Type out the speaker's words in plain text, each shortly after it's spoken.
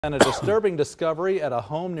And a disturbing discovery at a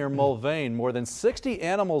home near Mulvane. More than 60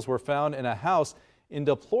 animals were found in a house in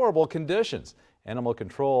deplorable conditions. Animal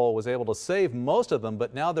control was able to save most of them,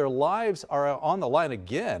 but now their lives are on the line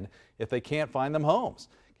again if they can't find them homes.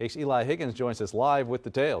 Kake's Eli Higgins joins us live with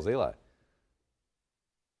details. Eli.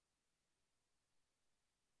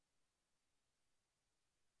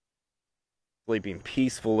 Sleeping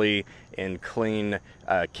peacefully in clean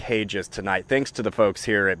cages tonight, thanks to the folks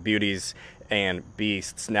here at Beauties and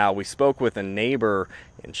Beasts. Now, we spoke with a neighbor,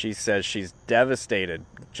 and she says she's devastated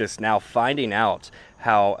just now finding out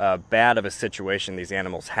how bad of a situation these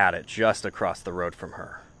animals had it just across the road from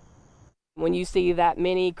her. When you see that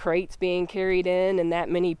many crates being carried in and that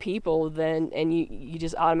many people, and you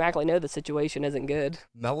just automatically know the situation isn't good.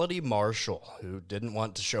 Melody Marshall, who didn't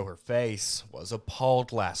want to show her face, was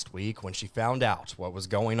appalled last week when she found out what was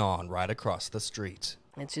going on right across the street.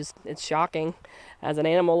 It's shocking. As an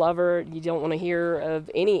animal lover, you don't want to hear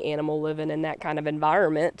of any animal living in that kind of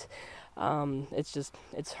environment.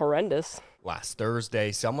 It's horrendous. Last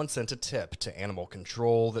Thursday, someone sent a tip to animal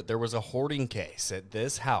control that there was a hoarding case at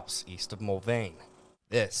this house east of Mulvane.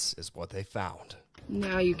 This is what they found.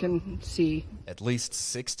 Now you can see at least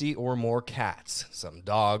 60 or more cats, some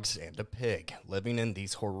dogs, and a pig living in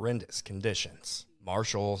these horrendous conditions.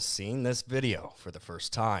 Marshall seeing this video for the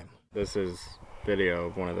first time. This is video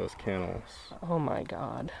of one of those kennels. Oh my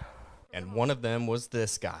God. And one of them was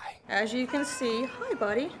this guy. As you can see, hi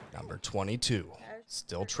buddy. Number 22,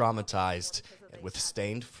 still traumatized and with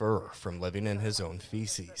stained fur from living in his own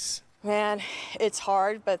feces. Man, it's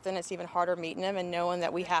hard, but then it's even harder meeting him and knowing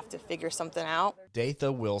that we have to figure something out.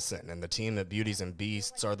 Datha Wilson and the team at Beauties and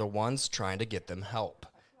Beasts are the ones trying to get them help.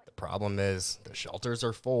 The problem is the shelters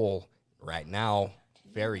are full. Right now,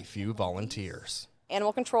 very few volunteers.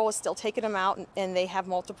 Animal control is still taking them out, and they have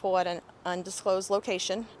multiple at an undisclosed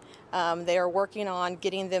location. They are working on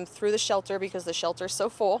getting them through the shelter because the shelter is so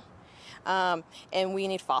full, and we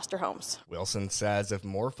need foster homes. Wilson says if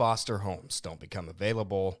more foster homes don't become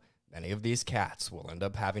available, many of these cats will end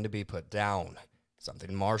up having to be put down,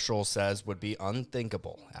 something Marshall says would be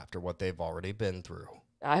unthinkable after what they've already been through.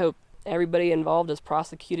 I hope everybody involved is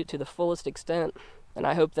prosecuted to the fullest extent, and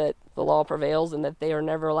I hope that the law prevails and that they are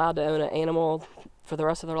never allowed to own an animal for the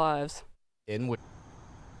rest of their lives.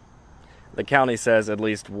 The county says at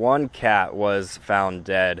least one cat was found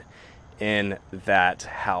dead in that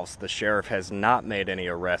house. The sheriff has not made any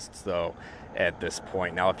arrests, though, at this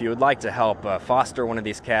point. Now, if you would like to help foster one of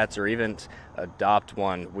these cats or even adopt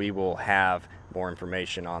one, we will have more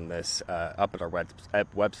information on this up at our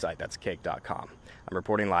website. That's kake.com. I'm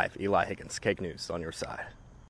reporting live. Eli Higgins, Kake News on your side.